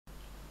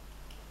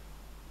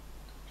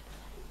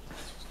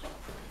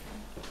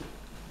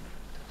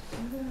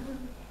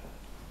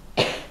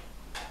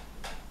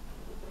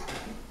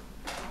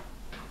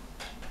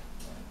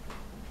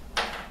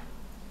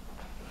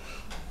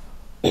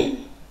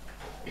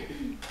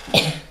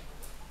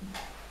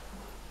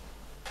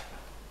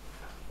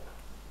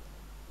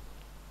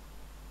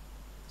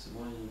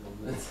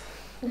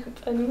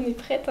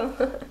prête. Hein.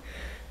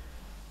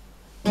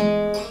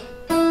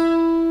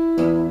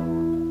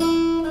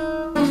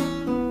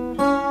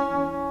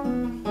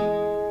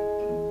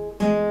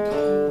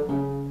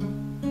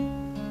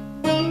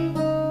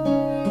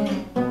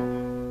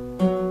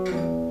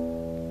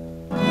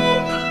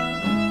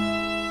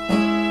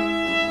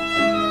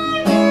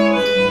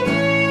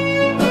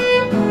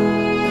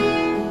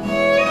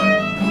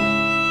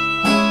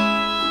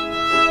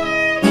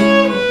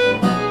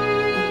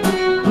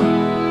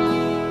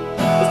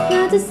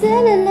 To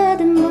celebrate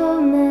the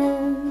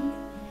moment,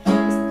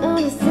 it's not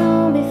a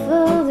song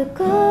before the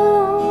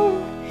call.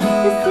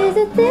 This is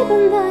a deep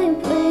and dying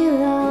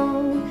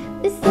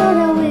playground. This all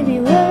that we be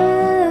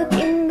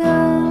working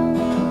on.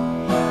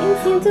 You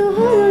seem to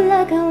hold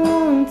like I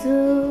want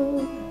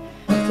to,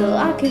 so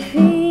I can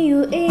feel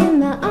you in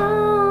my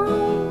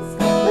arms.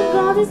 But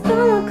God is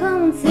gonna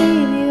come and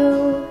save you.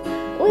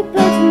 We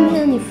put too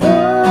many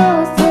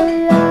false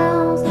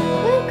alarms.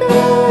 We're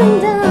going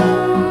down.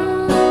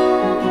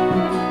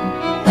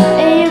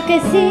 You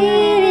can see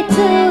it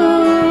too,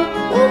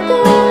 we're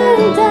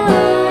going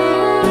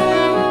down.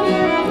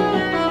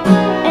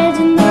 And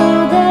you know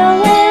that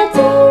we're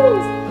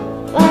doomed,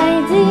 my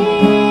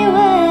dear,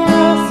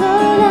 we're so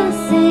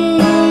lost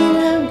in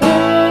a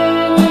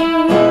burning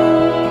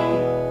room.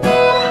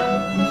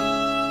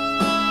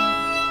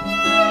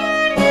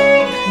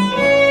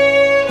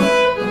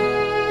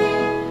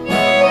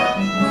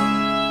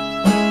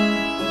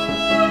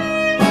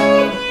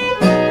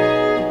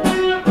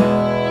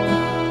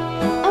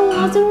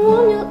 The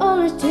one you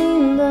always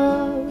dreamed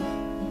of,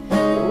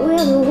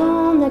 we're the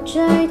one that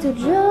tried to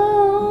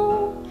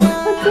draw,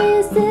 but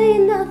they say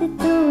nothing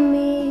to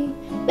me,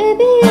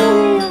 baby.